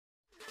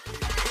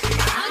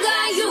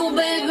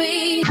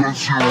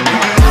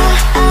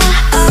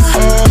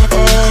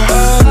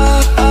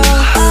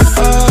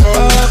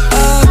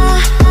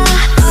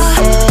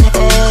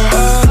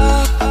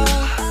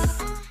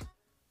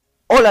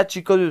Hola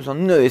chicos,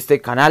 bienvenidos a este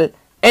canal.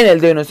 En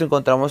el de hoy nos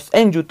encontramos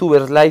en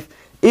YouTubers Live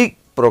y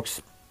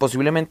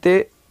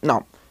posiblemente,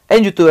 no,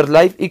 en YouTubers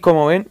Live, y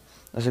como ven,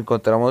 nos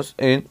encontramos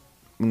en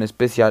un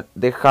especial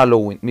de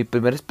Halloween. Mi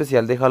primer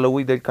especial de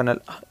Halloween del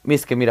canal.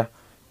 Es que mira,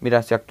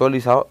 se ha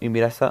actualizado y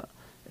mira esta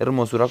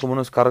hermosura como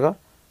nos carga.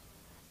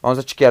 Vamos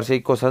a chequear si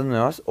hay cosas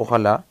nuevas.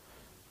 Ojalá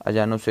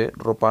haya, no sé,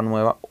 ropa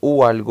nueva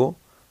o algo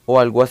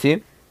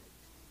así.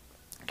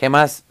 ¿Qué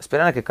más?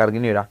 Esperan a que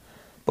carguen y verá.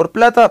 Por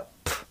plata,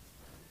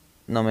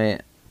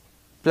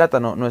 plata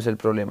no es el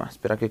problema.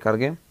 Espera que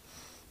cargue.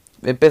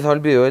 He empezado el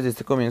video desde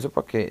este comienzo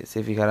para que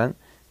se fijaran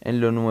en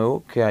lo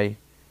nuevo que hay.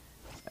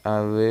 A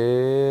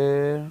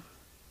ver.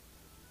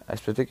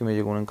 Espérate que me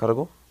llegó un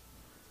encargo.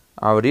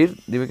 Abrir,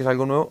 dime que es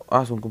algo nuevo.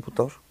 Ah, es un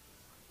computador.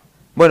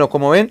 Bueno,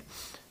 como ven,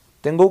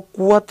 tengo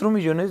 4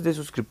 millones de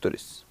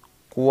suscriptores.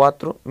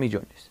 4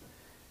 millones.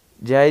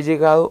 Ya he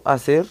llegado a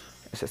ser...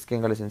 Es que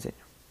venga, les enseño.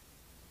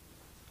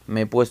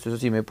 Me he puesto, eso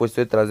sí, me he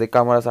puesto detrás de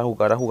cámaras a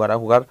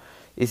jugar.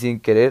 Y sin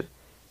querer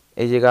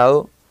he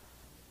llegado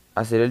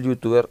a ser el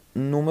youtuber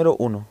número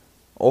 1.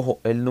 Ojo,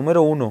 el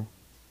número 1.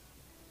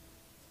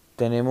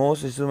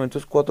 Tenemos en estos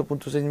momentos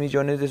 4.6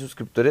 millones de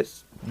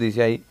suscriptores,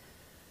 dice ahí.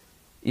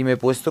 Y me he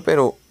puesto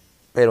pero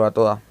a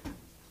toda.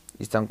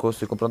 Y estoy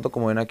comprando,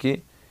 como ven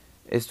aquí,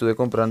 estuve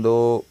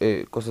comprando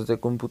cosas de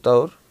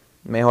computador,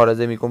 mejoras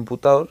de mi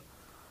computador.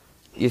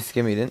 Y es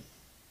que miren,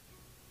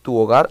 tu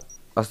hogar,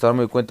 hasta ahora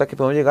me doy cuenta que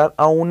podemos llegar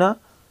a una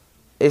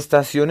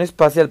estación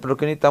espacial, pero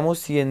que necesitamos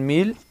 100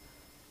 mil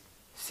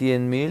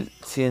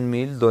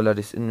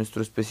dólares en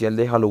nuestro especial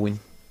de Halloween.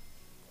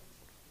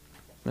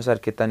 Vamos a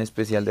ver qué tan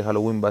especial de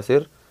Halloween va a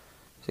ser.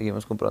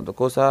 Seguimos comprando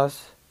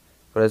cosas.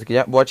 Parece que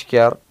ya voy a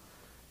chequear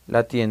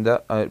la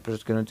tienda. A ver, pero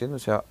es que no entiendo, o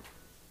sea,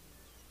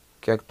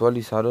 que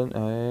actualizaron.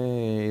 A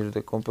ver, ir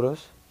de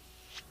compras.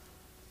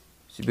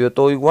 Si veo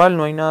todo igual,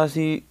 no hay nada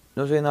así,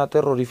 no sé, nada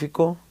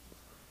terrorífico.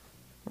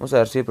 Vamos a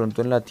ver si de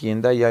pronto en la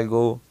tienda hay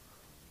algo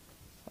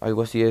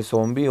así de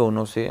zombie o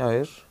no sé, a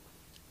ver.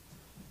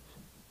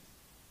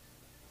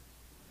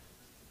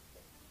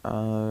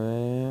 A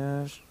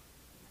ver.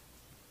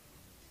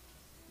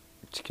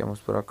 Chequeamos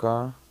por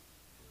acá.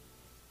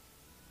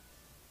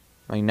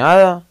 No hay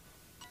nada.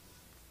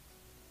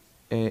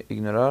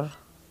 Ignorar.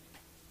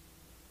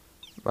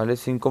 Vale,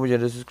 5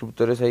 millones de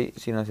suscriptores ahí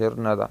sin hacer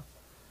nada.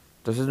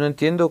 Entonces no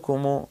entiendo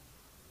cuál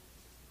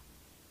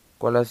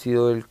ha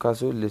sido el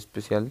caso del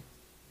especial.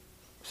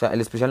 O sea,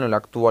 el especial no, la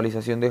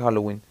actualización de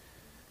Halloween.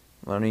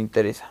 Bueno, no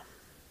interesa.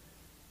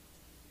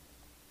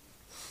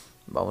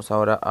 Vamos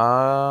ahora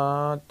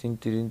a... ¿Qué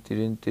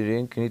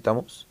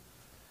necesitamos?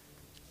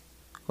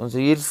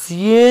 Conseguir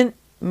 100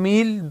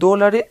 mil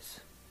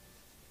dólares.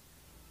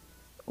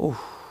 Uf.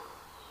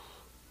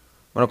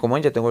 Bueno, como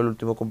ven, ya tengo el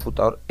último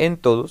computador en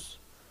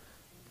todos.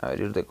 A ver,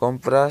 ir de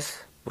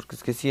compras. Porque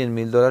es que 100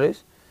 mil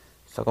dólares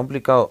está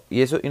complicado.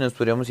 Y eso, y nos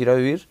podríamos ir a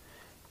vivir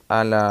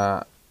a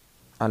la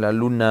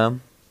luna.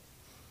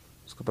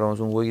 Nos compramos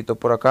un jueguito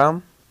por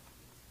acá.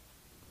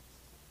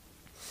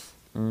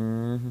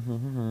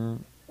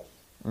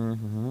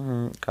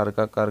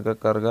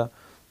 Carga.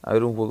 A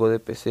ver, un juego de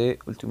PC.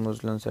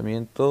 Últimos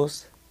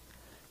lanzamientos.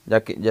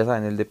 Ya que, ya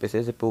saben, el de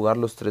PC se puede jugar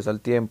los 3 al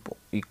tiempo.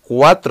 Y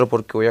 4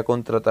 porque voy a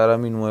contratar a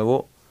mi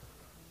nuevo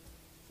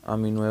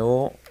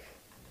amigo.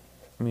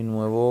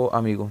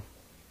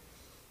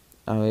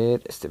 A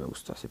ver, este me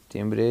gusta.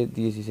 Septiembre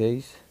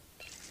 16.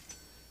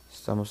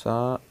 Estamos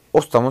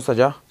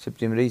allá.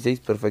 Septiembre 16,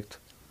 perfecto.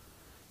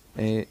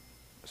 Se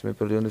me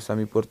perdió dónde está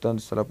mi puerta.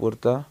 ¿Dónde está la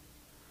puerta?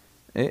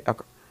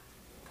 Acá.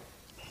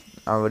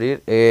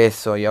 Abrir.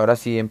 Eso. Y ahora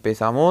sí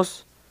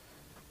empezamos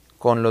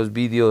con los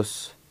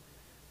vídeos.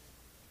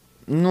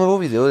 Nuevo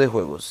video de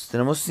juegos.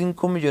 Tenemos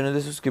 5 millones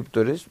de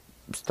suscriptores.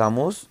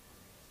 Estamos,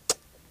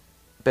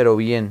 pero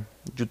bien.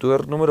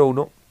 Youtuber número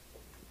 1.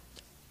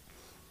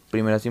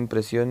 Primeras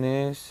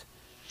impresiones.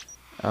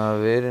 A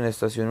ver, en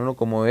estación 1,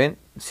 como ven,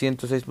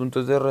 106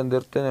 puntos de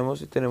render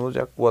tenemos. Y tenemos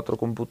ya 4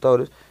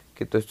 computadores.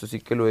 Que todo esto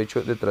sí que lo he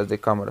hecho detrás de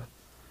cámara.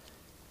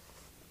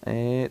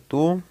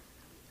 Tú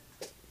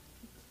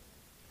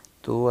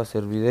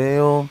hacer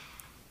video.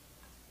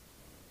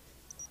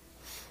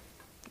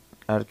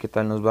 A ver qué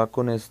tal nos va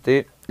con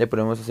este. Le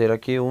podemos hacer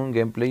aquí un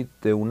gameplay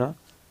de una.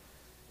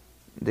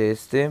 De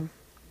este.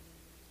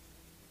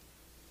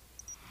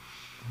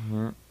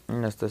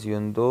 En la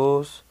estación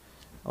 2.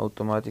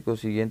 Automático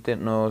siguiente.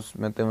 Nos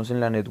metemos en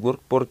la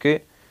network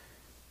porque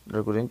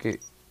recuerden que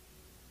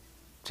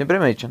siempre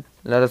me echan.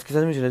 La verdad es que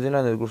esas misiones de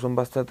la network son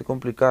bastante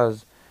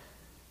complicadas.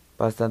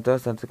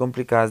 Bastante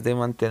complicadas de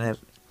mantener.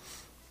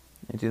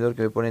 Entiendo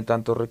que me ponen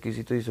tantos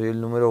requisitos y soy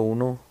el número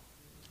 1.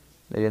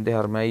 Deberían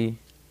dejarme ahí.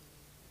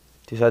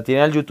 O sea,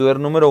 tiene al youtuber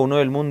número 1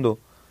 del mundo.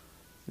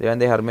 Deben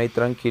dejarme ahí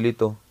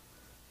tranquilito.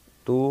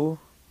 Tú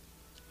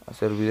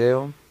hacer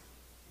video.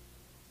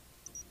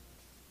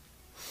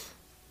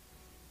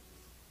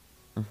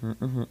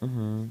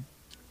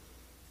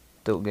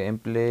 Tu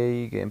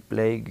gameplay,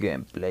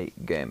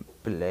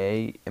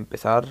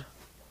 empezar.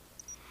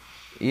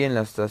 Y en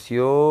la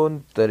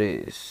estación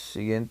 3,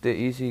 siguiente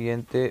y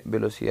siguiente,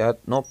 velocidad,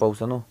 no,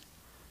 pausa no.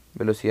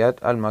 Velocidad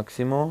al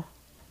máximo.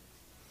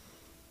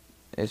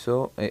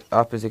 Eso,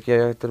 pensé que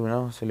ya había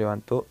terminado, se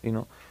levantó y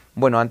no.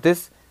 Bueno,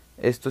 antes,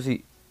 esto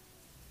sí.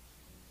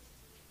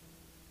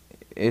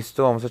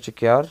 Esto vamos a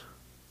chequear.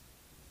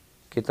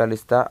 ¿Qué tal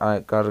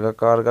está?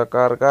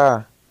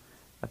 Carga.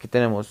 Aquí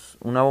tenemos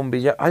una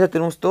bombilla. Ah, ya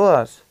tenemos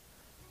todas.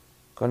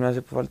 ¿Cuál me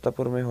hace falta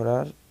por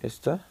mejorar?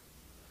 Esta.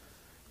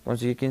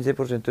 Consigue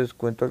 15% de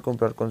descuento al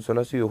comprar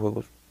consolas y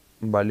videojuegos.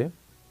 Vale.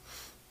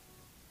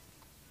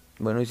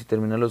 Bueno, y si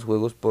terminan los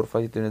juegos, porfa,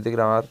 si tienes de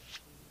grabar.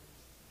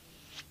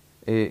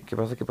 ¿Qué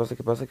pasa?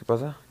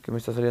 ¿Qué me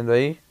está saliendo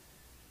ahí?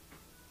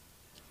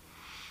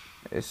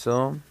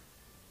 Eso.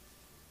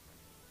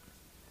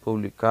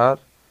 Publicar.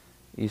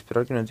 Y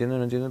esperar que no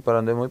entiendo.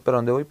 ¿Para dónde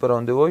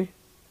voy?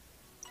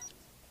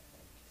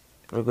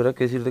 Recuerda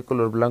que decir de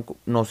color blanco.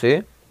 No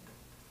sé,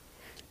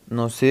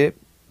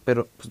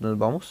 pero pues nos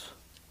vamos.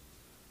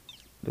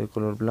 De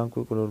color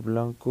blanco.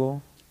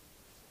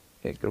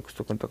 Creo que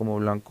esto cuenta como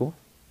blanco.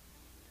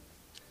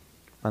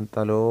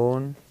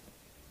 Pantalón.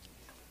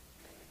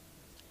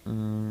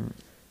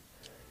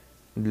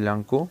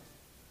 Blanco.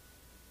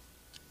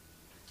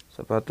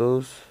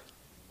 Zapatos.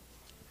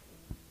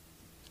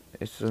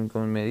 Estos son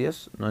como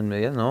medias. No, en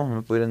medias no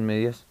me puedo ir en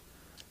medias.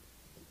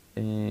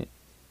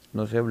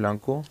 No sé,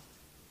 blanco.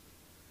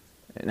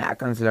 Nada,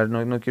 cancelar,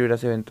 no quiero ir a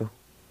ese evento.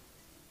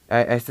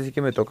 A este sí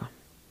que me toca.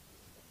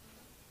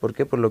 ¿Por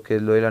qué? Por lo que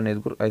es lo de la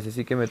network. A ese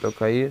sí que me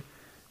toca ir.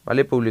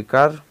 Vale,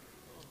 publicar.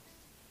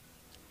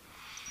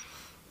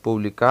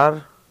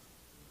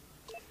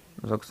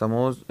 Nos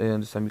acostamos.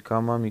 ¿Dónde está mi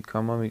cama?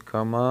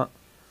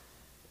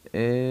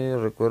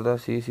 Recuerda,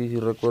 sí,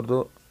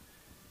 recuerdo.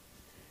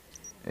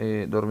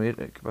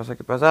 Dormir.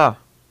 ¿Qué pasa?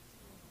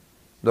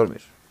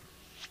 Dormir.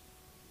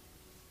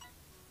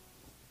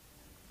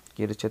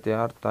 ¿Quieres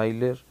chatear,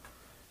 Tyler?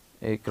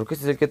 Creo que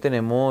este es el que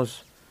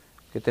tenemos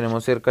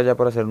cerca ya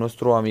para ser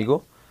nuestro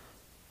amigo.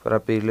 Para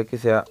pedirle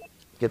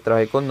que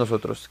trabaje con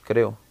nosotros,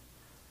 creo.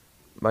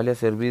 Vale,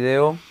 hacer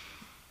video.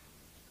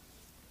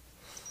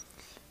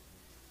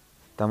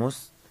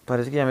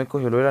 Parece que ya me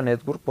cogió lo de la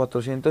network.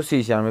 400,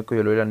 sí, ya me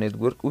cogió lo de la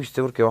network. Uy,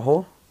 ¿este por qué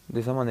bajó de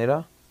esa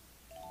manera?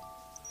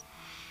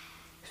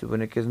 Se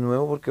supone que es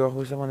nuevo, ¿por qué bajó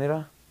de esa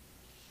manera?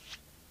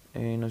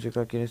 No sé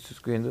a quién estoy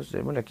escogiendo.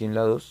 Démosle aquí en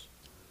la 2.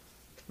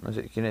 No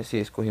sé quién es, sí,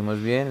 escogimos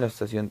bien la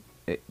estación.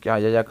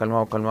 Ya,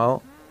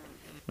 calmado.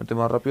 No te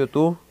más rápido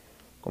tú.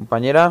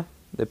 Compañera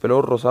de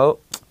pelo rosado.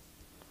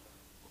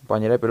 ¿Por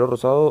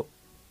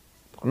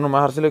qué no me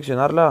vas a dejar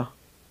seleccionarla?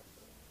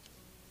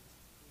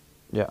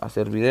 Ya,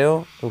 hacer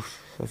video.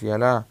 Hacía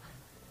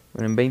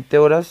bueno, en 20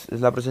 horas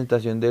es la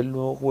presentación del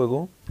nuevo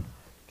juego.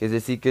 Que es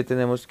decir que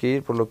tenemos que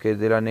ir por lo que es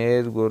de la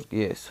network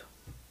y eso.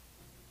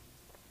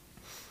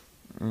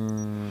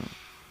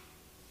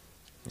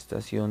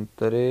 Estación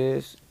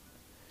 3.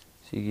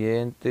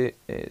 Siguiente.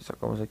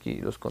 Sacamos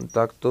aquí los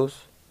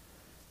contactos.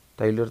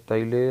 Tyler.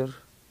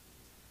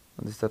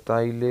 ¿Dónde está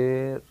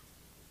Tyler?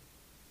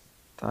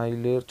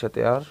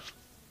 Chatear.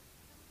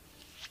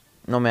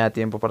 No me da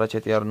tiempo para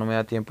chatear, no me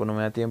da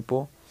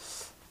tiempo.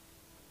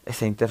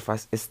 Esa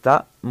interfaz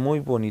está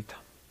muy bonita.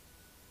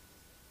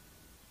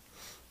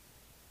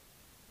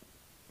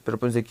 Pero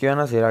pensé que iban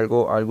a hacer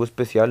algo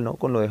especial, ¿no?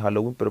 Con lo de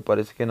Halloween, pero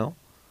parece que no.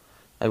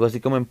 Algo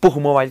así como en Pug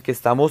Mobile, que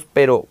estamos,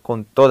 pero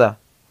con toda.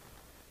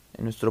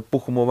 En nuestro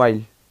Pug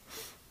Mobile.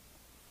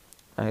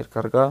 A ver,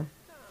 carga.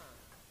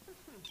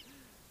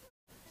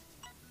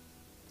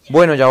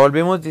 Bueno, ya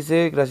volvimos,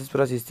 dice, gracias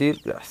por asistir.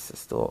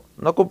 Gracias, todo.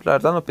 No, la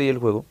verdad no pedí el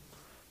juego.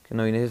 Que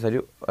no vi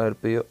necesario haber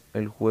pedido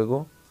el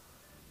juego.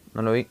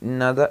 No lo vi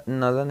nada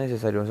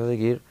necesario. Vamos a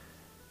seguir.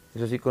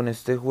 Eso sí, con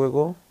este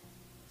juego.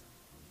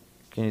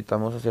 Que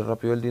necesitamos hacer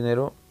rápido el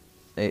dinero.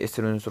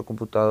 Este no es nuestro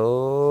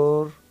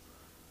computador.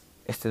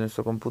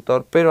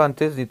 Pero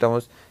antes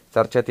necesitamos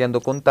estar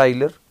chateando con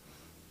Tyler.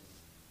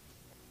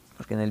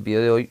 Porque en el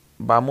video de hoy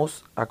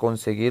vamos a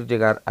conseguir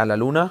llegar a la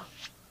luna.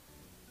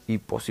 Y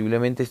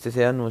posiblemente este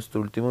sea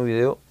nuestro último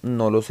video.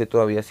 No lo sé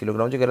todavía. Si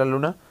logramos llegar a la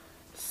luna,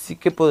 sí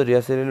que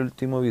podría ser el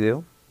último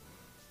video.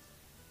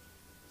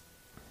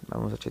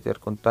 Vamos a chatear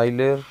con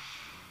Tyler.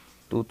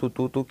 Tú,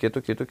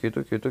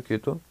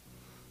 quieto.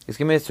 Es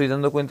que me estoy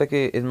dando cuenta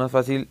que es más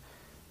fácil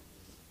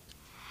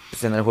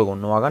pues, en el juego.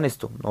 No hagan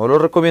esto, no lo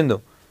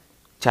recomiendo.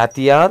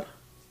 Chatear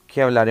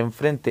que hablar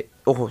enfrente.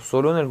 Ojo,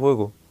 solo en el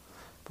juego.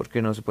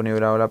 Porque no se pone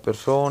brava la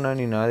persona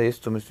ni nada de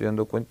esto, me estoy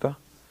dando cuenta.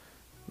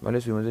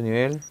 Vale, subimos de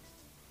nivel.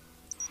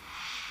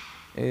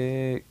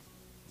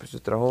 Pues se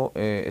trajo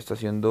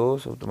estación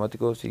 2,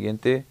 automático,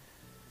 siguiente.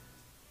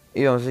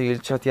 Y vamos a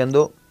seguir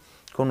chateando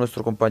con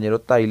nuestro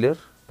compañero Tyler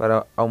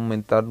para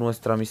aumentar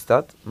nuestra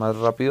amistad más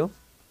rápido.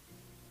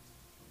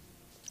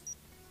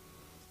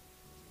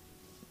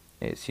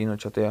 Si no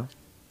chatea.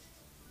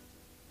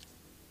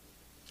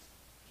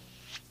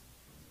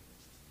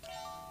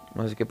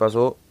 No sé qué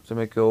pasó. Se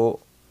me quedó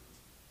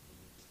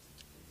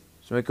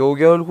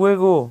bugueado el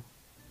juego.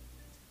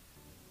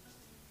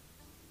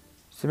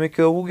 Se me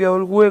quedó bugueado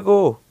el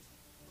juego.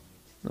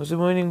 No se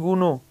mueve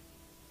ninguno.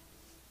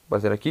 Va a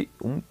hacer aquí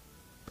un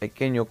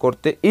pequeño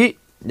corte y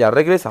ya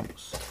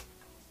regresamos.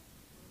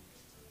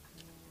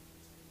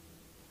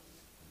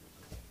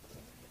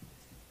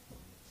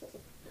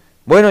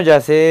 Bueno, ya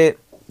se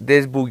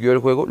desbugueó el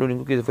juego. Lo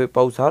único que hice fue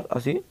pausar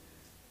así.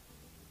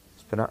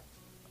 Espera,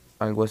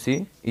 algo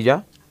así. Y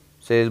ya,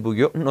 se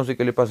desbugueó. No sé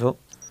qué le pasó,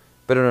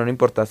 pero no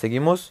importa.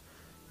 Seguimos.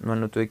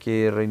 No tuve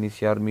que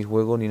reiniciar mi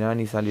juego ni nada,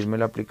 ni salirme de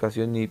la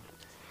aplicación, ni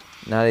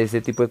nada de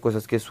ese tipo de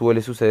cosas que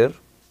suele suceder.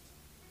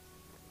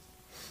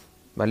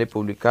 Vale,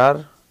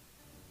 publicar.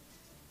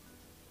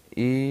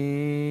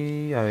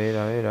 Y a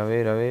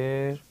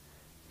ver.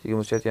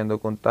 Seguimos chateando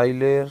con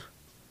Tyler.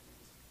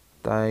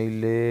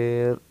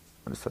 ¿Dónde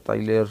está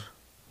Tyler?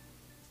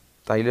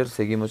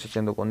 Seguimos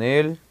chateando con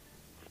él.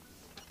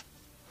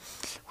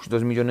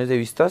 2 millones de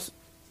vistas.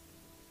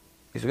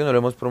 Eso que no lo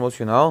hemos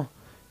promocionado.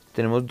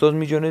 Tenemos 2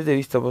 millones de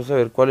vistas. Vamos a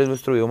ver cuál es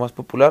nuestro video más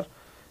popular.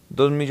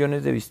 2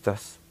 millones de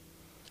vistas.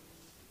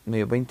 Me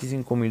dio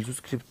 25.000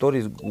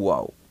 suscriptores.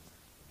 Wow.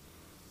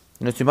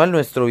 No estoy mal,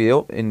 nuestro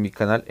video en mi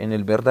canal, en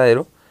el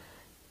verdadero,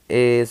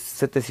 es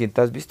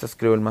 700 vistas,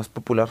 creo, el más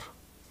popular.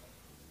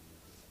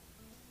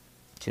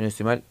 Si no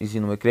estoy mal, y si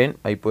no me creen,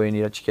 ahí pueden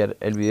ir a chequear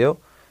el video.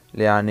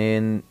 Le dan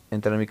en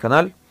entrar a mi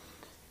canal.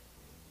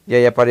 Y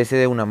ahí aparece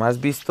de una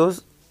más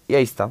vistos. Y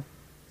ahí está.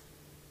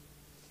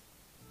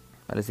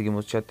 Vale,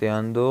 seguimos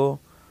chateando.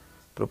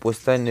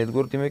 Propuesta de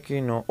network, dime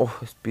que no. Oh,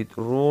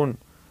 speedrun.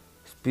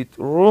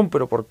 Speedrun,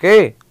 ¿pero por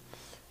qué?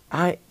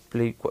 Ay,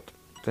 Play 4.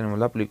 Tenemos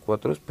la Play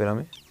 4,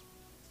 espérame.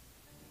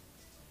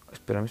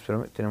 Espérame.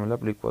 ¿Tenemos la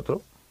Play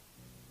 4?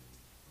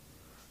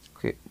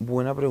 Qué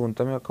buena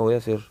pregunta me acabo de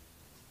hacer.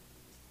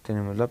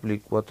 ¿Tenemos la Play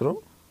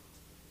 4?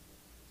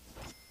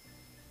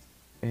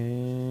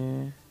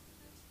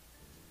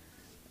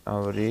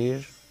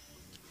 Abrir.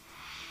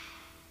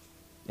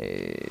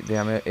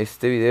 Déjame,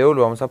 este video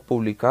lo vamos a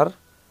publicar.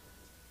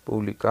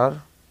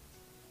 Publicar.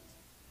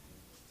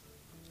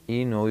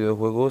 Y nuevo video de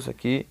juegos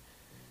aquí.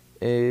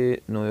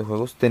 Nuevo de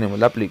juegos. Tenemos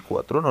la Play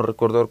 4. No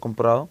recuerdo haber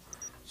comprado.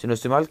 Si no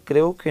estoy mal,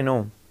 creo que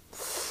no.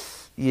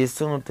 Y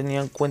esto no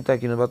tenía en cuenta.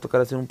 Aquí nos va a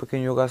tocar hacer un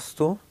pequeño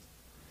gasto.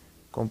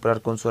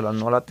 Comprar consola.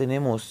 No la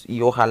tenemos.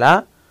 Y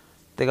ojalá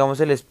tengamos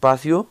el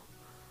espacio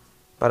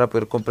para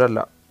poder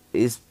comprarla.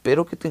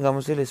 Espero que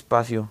tengamos el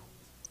espacio.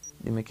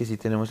 Dime que sí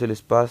tenemos el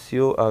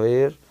espacio. A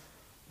ver.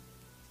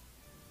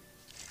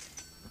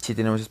 Si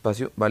tenemos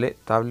espacio. Vale.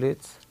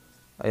 Tablets.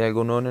 ¿Hay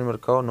algo nuevo en el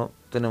mercado? No.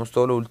 Tenemos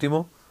todo lo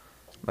último.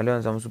 Vale,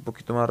 avanzamos un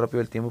poquito más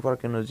rápido el tiempo para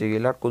que nos llegue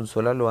la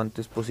consola lo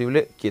antes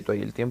posible. Quieto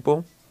ahí el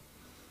tiempo.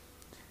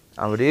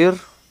 Abrir.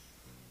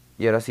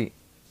 Y ahora sí.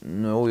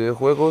 Nuevo video de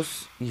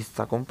juegos. Y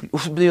está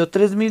complicado. Me dio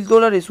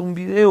 $3.000 un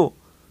video.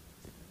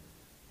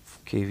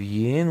 Qué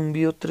bien, un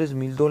video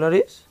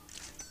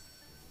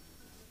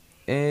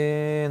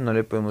 $3.000. No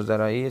le podemos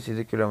dar ahí, así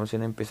de que lo vamos a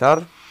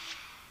empezar.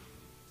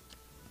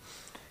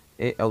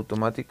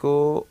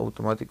 Automático,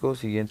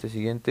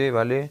 siguiente,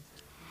 vale.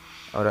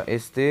 Ahora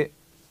este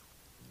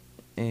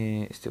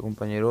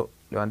compañero,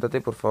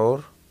 levántate por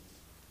favor.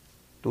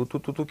 Tú,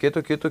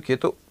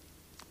 quieto.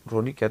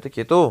 Ronnie, quédate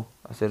quieto.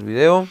 Hacer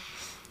video.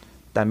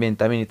 También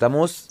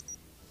necesitamos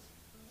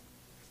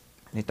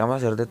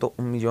hacer de todo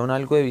 1.000.000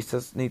 algo de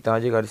vistas. Necesitaba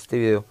llegar este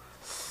video.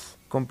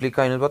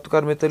 Complicado, y nos va a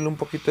tocar meterle un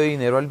poquito de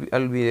dinero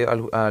al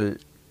video,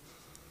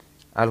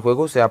 al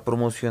juego, o sea,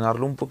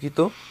 promocionarlo un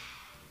poquito,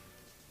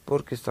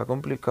 porque está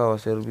complicado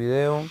hacer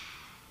video.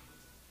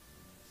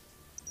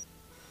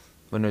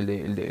 Bueno,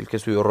 el que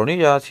subió Ronnie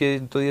ya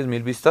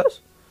 110.000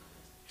 vistas.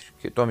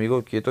 Quieto,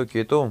 amigo,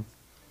 quieto.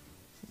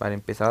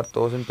 Vale,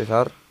 todos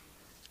empezar.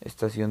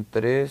 Estación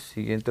 3,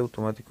 siguiente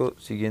automático,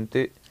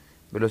 siguiente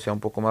velocidad un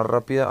poco más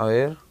rápida, a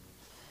ver.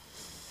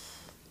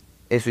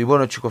 Eso, y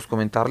bueno chicos,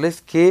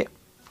 comentarles que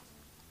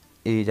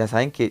ya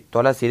saben que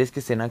todas las series que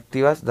estén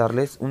activas,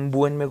 darles un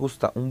buen me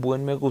gusta,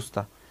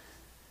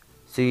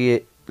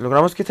 Si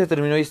logramos que se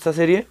termine hoy esta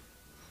serie,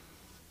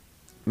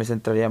 me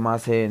centraría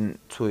más en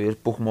subir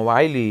PUBG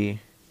Mobile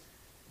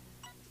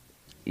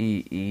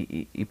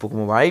y PUBG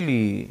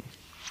Mobile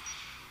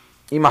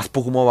y más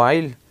PUBG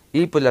Mobile.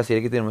 Y pues la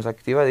serie que tenemos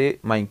activa de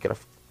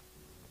Minecraft,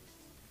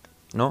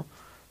 ¿no?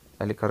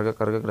 Dale, carga,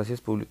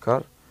 gracias,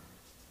 publicar.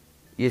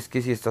 Y es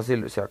que si esta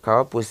se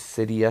acaba, pues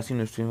sería, si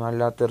no estoy mal,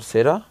 la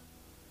tercera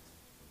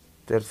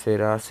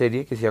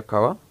serie que se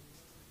acaba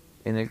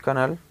en el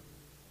canal.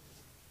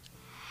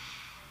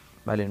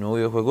 Vale, nuevo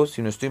videojuegos,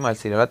 si no estoy mal,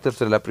 sería la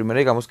tercera. La primera,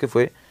 digamos que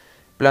fue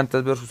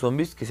Plantas vs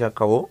Zombies, que se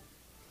acabó.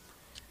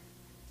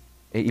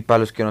 Y para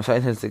los que no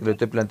saben el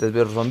secreto de Plantas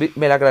vs Zombies,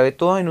 me la grabé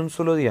toda en un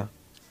solo día.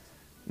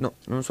 No,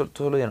 en un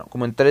solo día, no.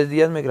 Como en 3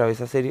 días me grabé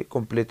esa serie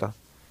completa.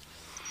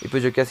 Y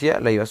pues yo qué hacía,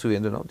 la iba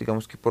subiendo, ¿no?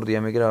 Digamos que por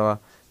día me grababa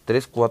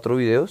 3, 4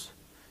 videos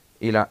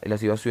y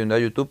las iba subiendo a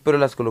YouTube, pero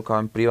las colocaba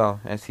en privado,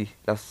 así,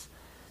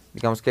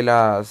 digamos que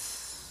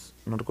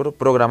no recuerdo,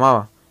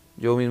 programaba.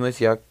 Yo mismo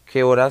decía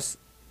qué horas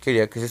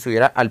quería que se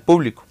subiera al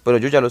público, pero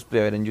yo ya los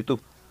podía ver en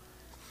YouTube.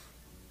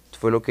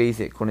 Fue lo que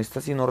hice. Con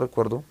esta sí no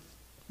recuerdo.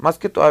 Más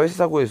que todo, a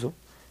veces hago eso.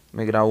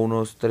 Me grabo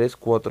unos 3,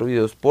 4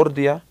 videos por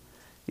día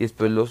y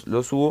después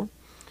los subo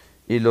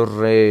y los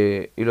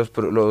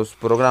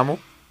programo.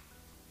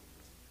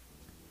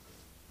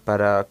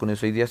 Para con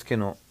eso hay días que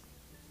no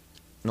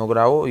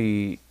grabo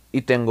y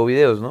tengo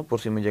videos, ¿no?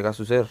 Por si me llega a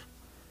suceder.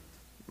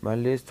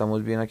 Vale,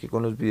 estamos bien aquí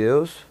con los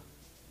videos.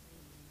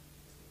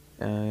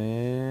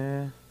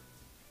 Vale,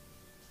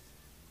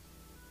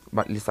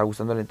 le está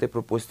gustando la lente de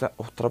propuesta.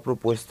 Otra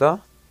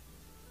propuesta.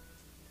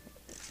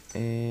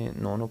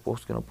 No puedo,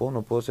 es que no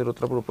puedo hacer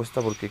otra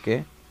propuesta porque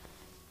 ¿qué?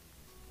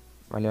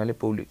 Vale,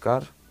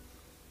 publicar.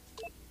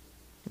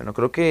 Bueno,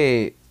 creo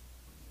que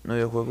no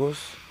videojuegos.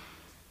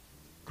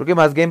 Creo que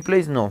más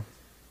gameplays no.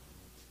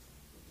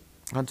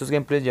 ¿Cuántos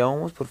gameplays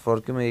llevamos? Por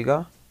favor que me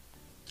diga.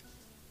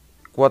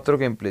 4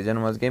 gameplays, ya no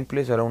más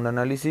gameplays. Ahora un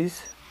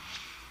análisis.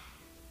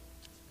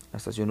 La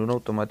estación 1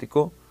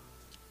 automático.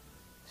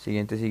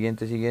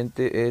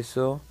 Siguiente,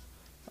 eso.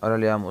 Ahora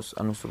le damos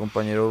a nuestro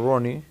compañero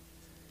Ronnie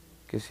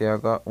que se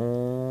haga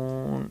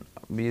un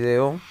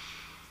video.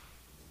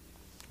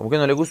 Como que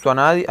no le gustó a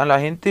nadie, a la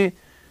gente.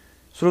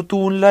 Solo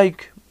tuvo un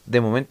like.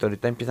 De momento,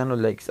 ahorita empiezan los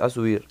likes a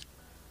subir.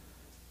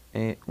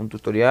 Un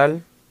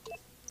tutorial.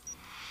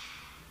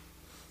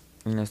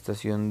 En la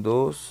estación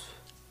 2.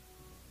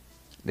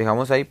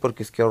 Dejamos ahí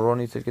porque es que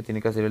Ronnie es el que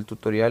tiene que hacer el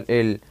tutorial.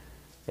 El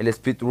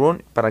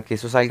speedrun para que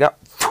eso salga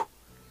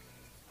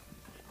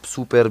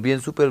súper bien,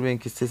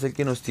 que este es el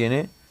que nos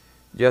tiene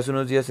ya hace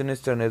unos días en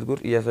nuestra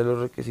network y ya sé los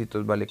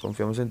requisitos. Vale,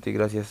 confiamos en ti,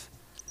 gracias.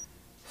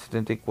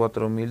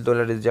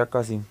 $74,000 ya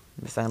casi,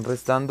 me están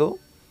restando,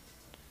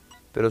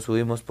 pero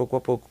subimos poco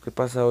a poco. ¿Qué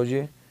pasa,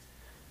 oye?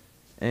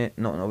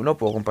 No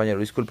puedo, compañero,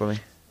 discúlpame,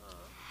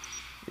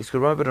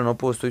 pero no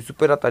puedo, estoy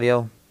súper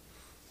atareado.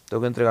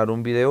 Tengo que entregar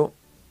un video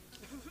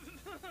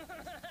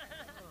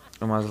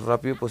lo más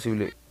rápido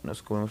posible.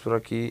 Nos comemos por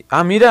aquí.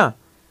 ¡Ah, mira!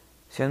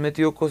 Se han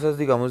metido cosas,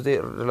 digamos,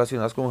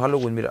 relacionadas con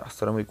Halloween. Mira,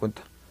 hasta ahora me doy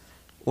cuenta.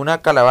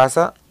 Una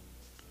calabaza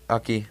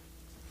aquí.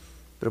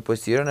 Pero pues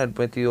si haber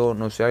metido,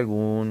 no sé,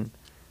 algún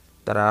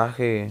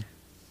traje,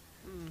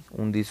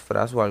 un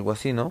disfraz o algo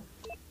así, ¿no?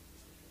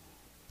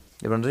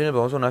 De pronto si nos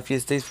vamos a una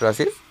fiesta de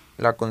disfraces,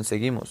 la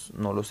conseguimos.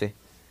 No lo sé.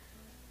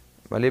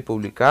 Vale,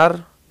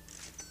 publicar.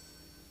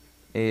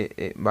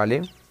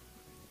 Vale.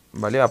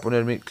 Vale, va a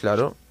ponerme,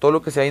 claro, todo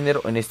lo que sea dinero.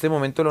 En este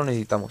momento lo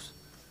necesitamos.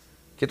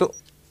 Quieto.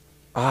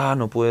 Ah,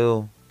 no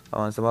puedo.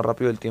 Avanza más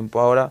rápido el tiempo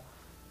ahora.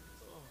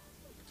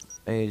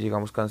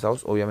 Llegamos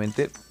cansados,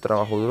 obviamente.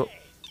 Trabajo duro.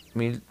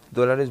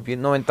 $1,000,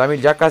 bien.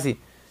 90,000, ya casi.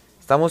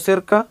 Estamos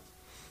cerca.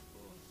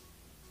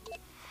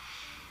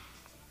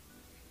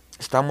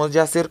 Estamos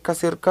ya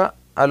cerca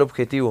al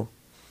objetivo.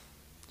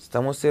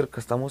 Estamos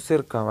cerca.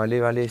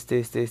 Vale. Este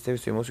me estoy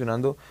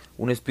emocionando.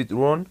 Un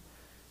speedrun.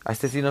 A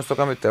este sí nos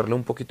toca meterle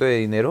un poquito de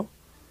dinero.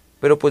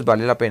 Pero pues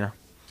vale la pena.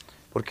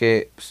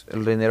 Porque pues,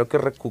 el dinero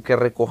que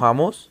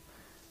recojamos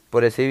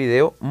por ese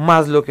video,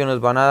 más lo que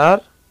nos van a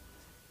dar,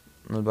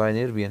 nos va a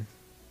venir bien.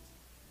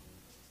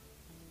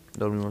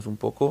 Dormimos un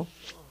poco.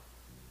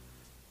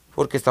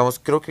 Porque estamos,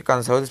 creo que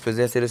cansados después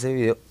de hacer ese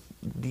video.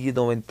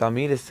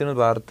 90,000, este nos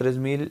va a dar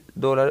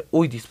 $3,000.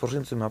 Uy,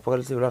 10%, se me va a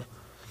apagar el celular.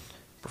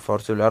 Por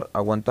favor, celular,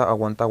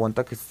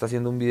 aguanta, que se está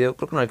haciendo un video.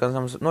 Creo que no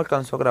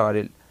alcanzo a grabar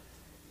el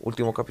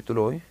último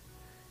capítulo hoy.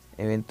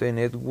 Evento de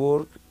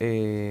network.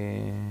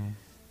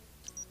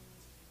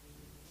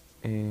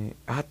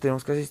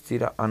 Tenemos que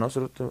asistir a... no,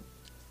 solo...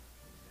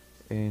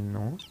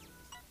 no.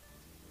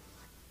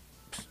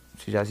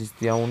 Si ya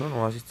asistí a uno, no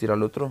va a asistir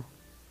al otro.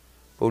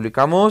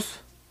 Publicamos.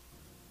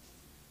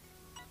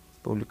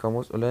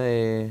 Hola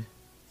de...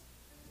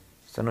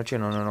 esta noche,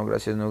 no,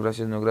 gracias,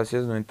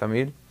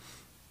 90,000.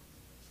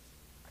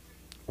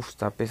 Uf,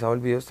 está pesado el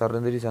video, está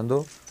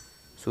renderizando.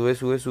 Sube.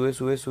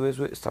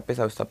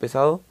 Está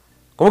pesado.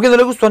 ¿Cómo que no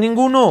le gustó a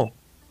ninguno?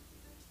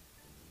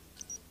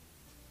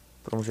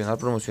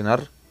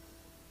 Promocionar.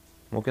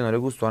 ¿Cómo que no le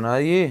gustó a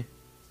nadie?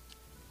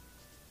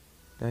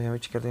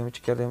 Déjame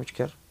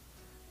chequear.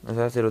 No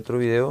sé, hacer otro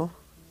video.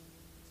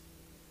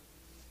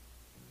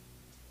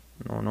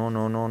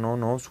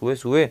 No,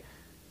 sube.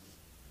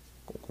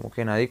 ¿Cómo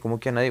que a nadie?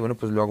 Bueno,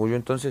 pues lo hago yo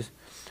entonces.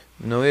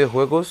 No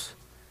videojuegos.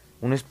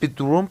 Un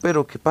speedrun,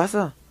 pero ¿qué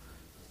pasa?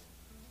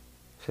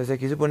 O sea, si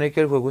aquí se pone que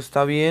el juego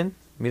está bien.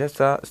 Mira,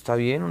 está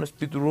bien, un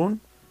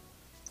speedrun.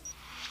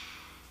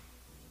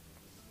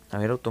 A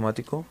ver,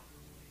 automático.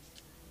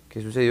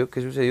 ¿Qué sucedió?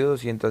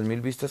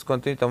 200,000 vistas.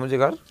 ¿Cuánto necesitamos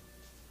llegar?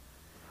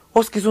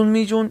 ¡Oh, es que son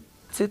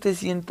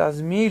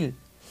 1,700,000!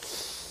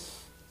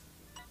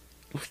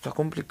 Está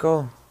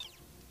complicado.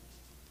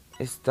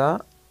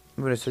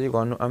 Bueno, esto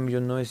llegó a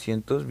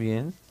 1,900,000,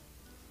 bien.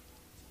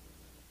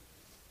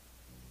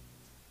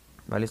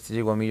 Vale, este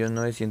llegó a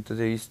 1,900,000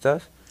 de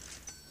vistas.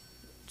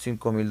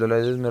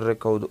 $5,000 me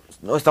recaudó.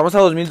 No, estamos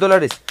a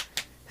 $2,000.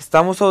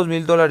 Estamos a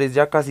 $2,000,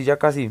 ya casi.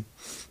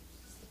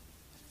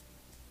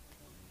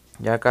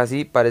 Ya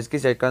casi, parece que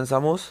si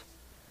alcanzamos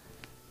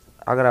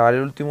a grabar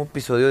el último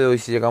episodio de hoy.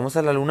 Si llegamos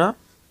a la luna,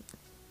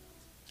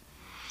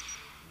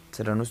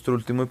 será nuestro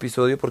último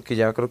episodio porque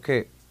ya creo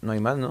que no hay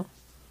más, ¿no?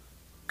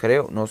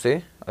 Creo, no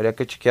sé, habría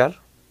que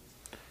chequear.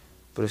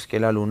 Pero es que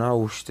la luna,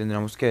 uff,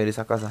 tendríamos que ver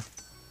esa casa.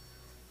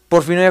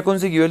 Por fin había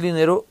conseguido el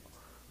dinero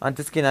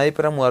antes que nadie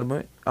para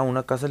mudarme a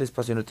una casa del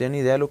espacio. No tenía ni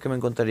idea de lo que me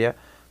encontraría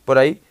por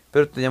ahí,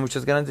 pero tenía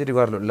muchas ganas de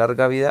averiguarlo.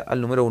 Larga vida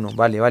al número 1.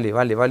 Vale, vale,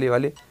 vale, vale,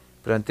 vale.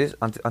 Pero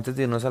antes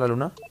de irnos a la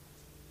luna,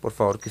 por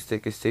favor, que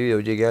este video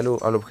llegue al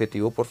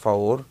objetivo, por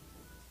favor.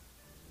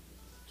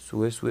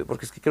 Sube, sube,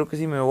 porque es que creo que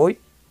si me voy,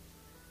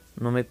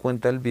 no me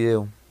cuenta el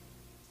video.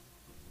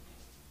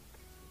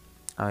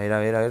 A ver, a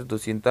ver, a ver,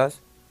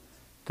 200,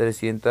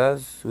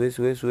 300, sube,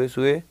 sube, sube,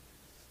 sube.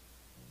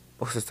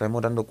 Oh, se está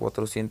demorando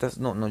 400,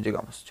 no, no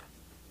llegamos ya.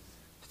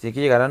 Se tiene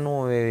que llegar a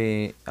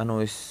 9,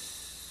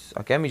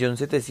 aquí a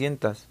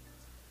 1.700.000.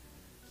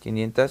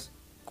 500,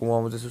 ¿cómo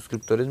vamos de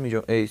suscriptores?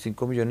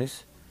 5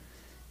 millones.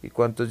 ¿Y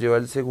cuántos lleva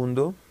el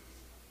segundo?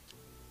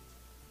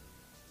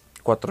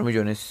 4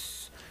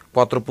 millones.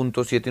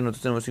 4.7 y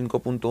nosotros tenemos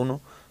 5.1.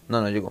 No,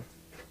 no llegó.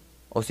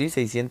 ¿O sí?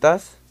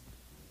 600.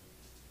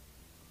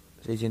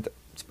 600.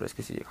 Pero es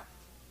que sí llega.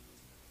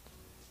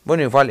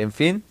 Bueno, igual, en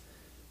fin.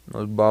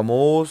 Nos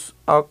vamos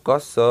a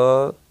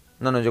casa.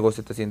 No, no llegó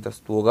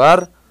 700. Tu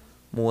hogar.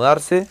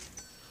 Mudarse.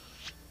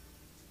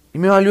 Y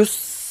me valió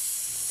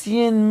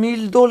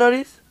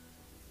 $100.000.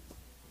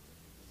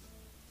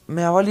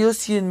 Me ha valido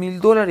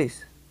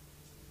 $100.000.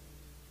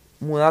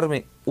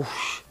 Mudarme.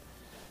 Uff.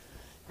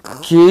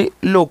 Qué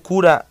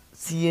locura.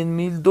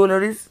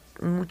 $100.000.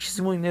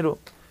 Muchísimo dinero.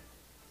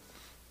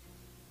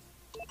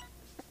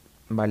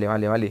 Vale,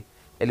 vale, vale.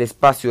 El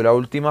espacio, la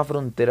última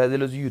frontera de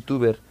los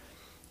youtubers.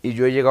 Y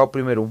yo he llegado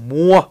primero.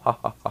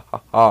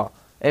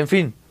 En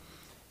fin.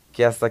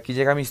 Que hasta aquí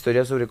llega mi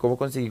historia sobre cómo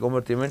conseguí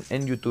convertirme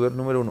en youtuber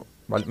número 1.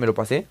 Vale, me lo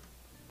pasé.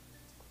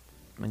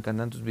 Me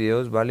encantan tus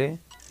videos, vale.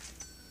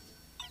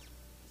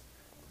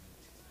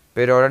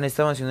 Pero ahora en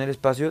esta mansión del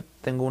espacio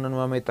tengo una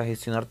nueva meta.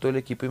 Gestionar todo el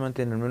equipo y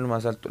mantenerme en lo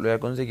más alto. Lo había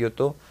conseguido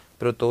todo,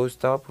 pero todo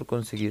estaba por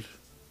conseguir.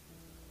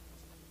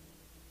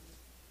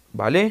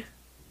 Vale.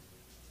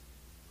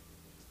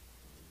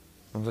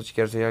 Vamos a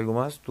chequear si hay algo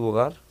más. Tu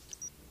hogar.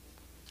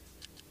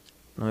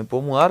 No me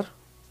puedo mudar.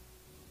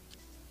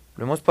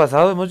 Lo hemos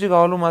pasado, hemos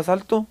llegado a lo más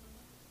alto.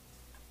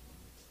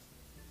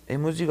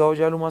 Hemos llegado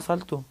ya a lo más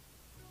alto.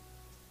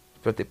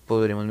 Espérate,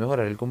 ¿podremos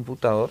mejorar el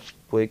computador?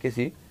 Puede que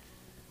sí.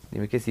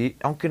 Dime que sí.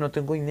 Aunque no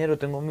tengo dinero,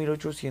 tengo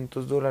 $1.800.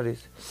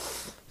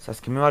 O sea,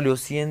 es que me valió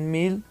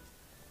 100.000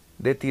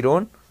 de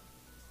tirón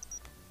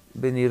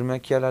venirme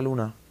aquí a la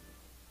luna.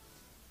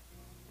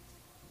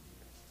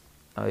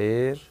 A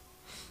ver.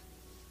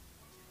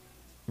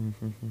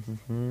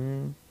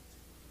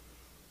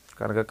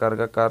 Carga,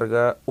 carga,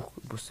 carga.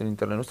 Pues el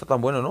internet no está tan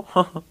bueno, ¿no?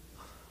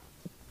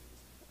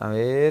 A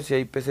ver si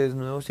hay PCs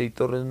nuevos, si hay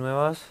torres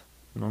nuevas.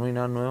 No, no hay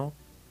nada nuevo.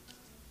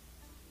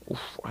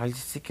 Ahí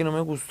sí que no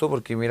me gustó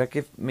porque mira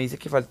que me dice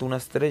que falta una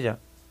estrella.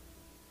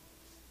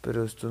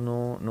 Pero esto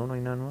no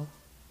hay nada nuevo.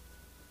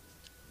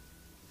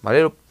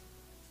 Vale,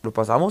 lo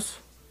pasamos.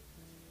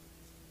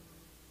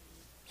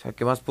 O sea,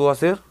 ¿qué más puedo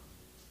hacer?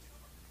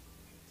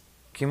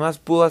 ¿Qué más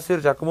puedo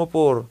hacer? Ya como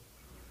para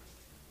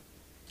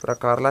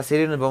acabar la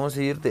serie nos vamos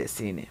a ir de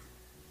cine.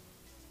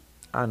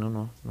 Ah,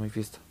 no hay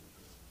fiesta.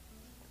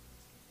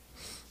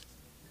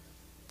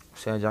 O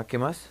sea, ya, ¿qué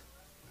más?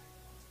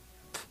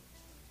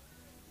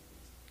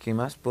 ¿Qué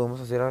más podemos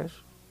hacer? A ver.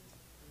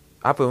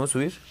 Ah, podemos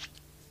subir.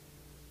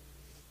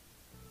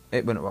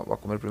 Bueno, va a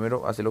comer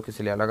primero. Hace lo que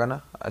se le da la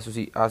gana. Eso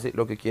sí, hace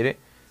lo que quiere.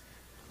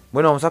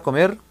 Bueno, vamos a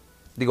comer.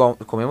 Digo,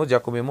 comemos,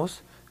 ya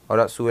comemos.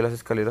 Ahora sube las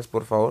escaleras,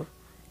 por favor.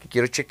 Que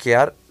quiero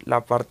chequear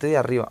la parte de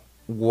arriba.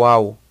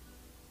 Wow.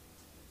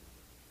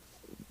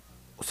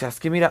 O sea, es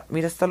que mira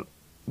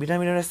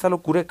esta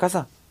locura de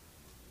casa.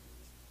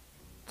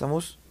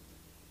 Estamos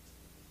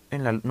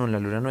en la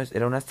luna no es,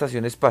 era una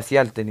estación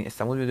espacial.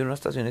 Estamos viendo una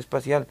estación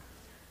espacial.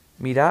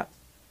 Mira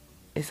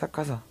esa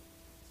casa.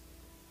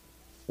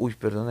 Uy,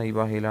 perdón, ahí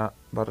bajé la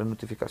barra de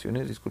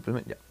notificaciones,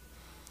 discúlpenme, ya.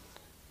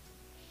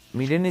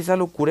 Miren esa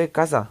locura de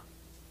casa.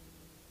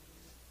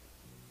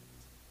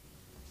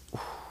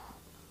 Uf,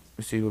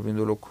 me estoy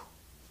volviendo loco.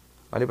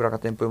 Vale, por acá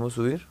también podemos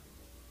subir.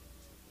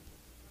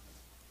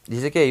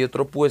 Dice que hay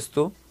otro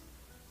puesto,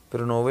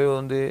 pero no veo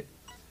dónde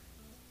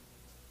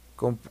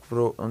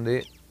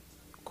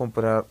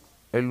comprar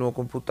el nuevo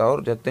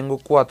computador. Ya tengo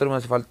 4, me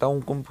hace falta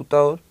un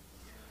computador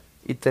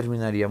y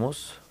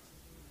terminaríamos.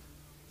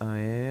 A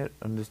ver,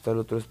 ¿dónde está el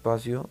otro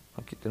espacio?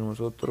 Aquí tenemos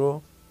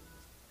otro.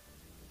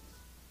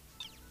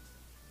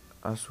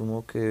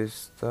 Asumo que debe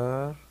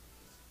estar.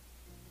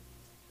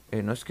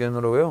 No, es que no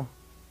lo veo.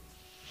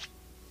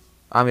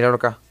 Ah, míralo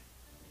acá.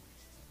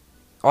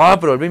 Ah,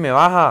 pero vuelve y me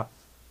baja.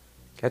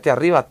 Quédate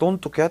arriba,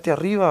 tonto, quédate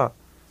arriba.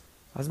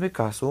 Hazme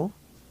caso.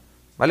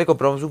 Vale,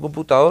 compramos un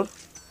computador.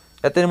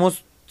 Ya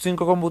tenemos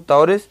 5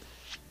 computadores.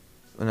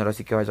 Bueno, ahora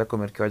sí que vaya a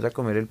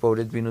comer el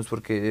pobre Vinus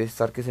porque debe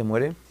estar que se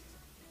muere.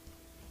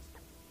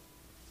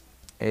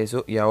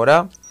 Eso, y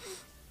ahora...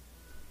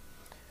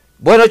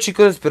 Bueno,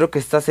 chicos, espero que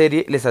esta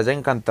serie les haya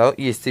encantado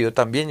y este video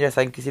también. Ya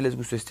saben que si les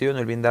gustó este video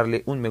no olviden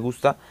darle un me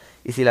gusta.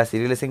 Y si la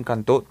serie les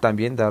encantó,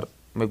 también dar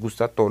me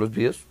gusta a todos los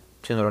videos,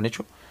 si no lo han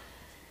hecho.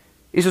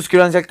 Y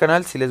suscríbanse al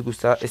canal si les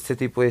gusta este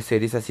tipo de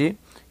series así,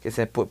 que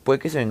puede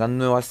que se vengan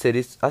nuevas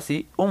series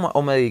así,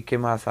 o me dedique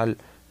más al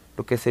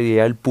lo que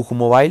sería el PUBG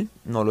Mobile,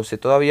 no lo sé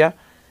todavía.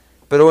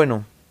 Pero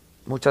bueno,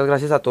 muchas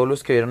gracias a todos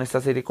los que vieron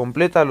esta serie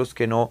completa, a los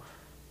que no,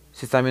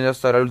 si están viendo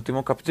hasta ahora el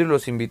último capítulo,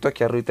 los invito a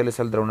que arriba les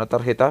saldrá una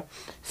tarjeta,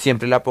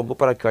 siempre la pongo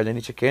para que vayan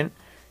y chequen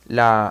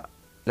la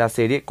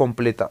serie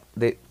completa,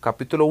 de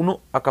capítulo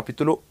 1 a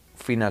capítulo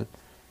final.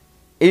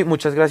 Y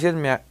muchas gracias,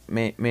 me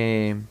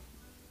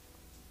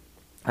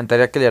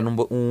encantaría que le dieran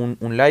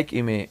un like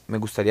y me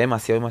gustaría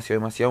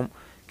demasiado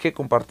que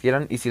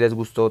compartieran. Y si les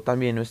gustó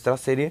también nuestra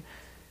serie,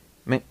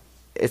 me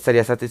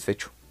estaría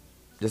satisfecho.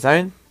 Ya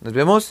saben, nos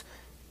vemos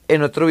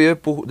en otro video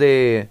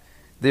de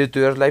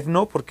YouTubers Live,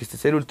 no, porque este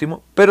es el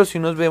último, pero sí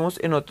nos vemos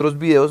en otros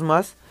videos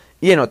más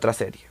y en otra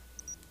serie.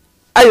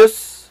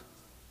 Adiós.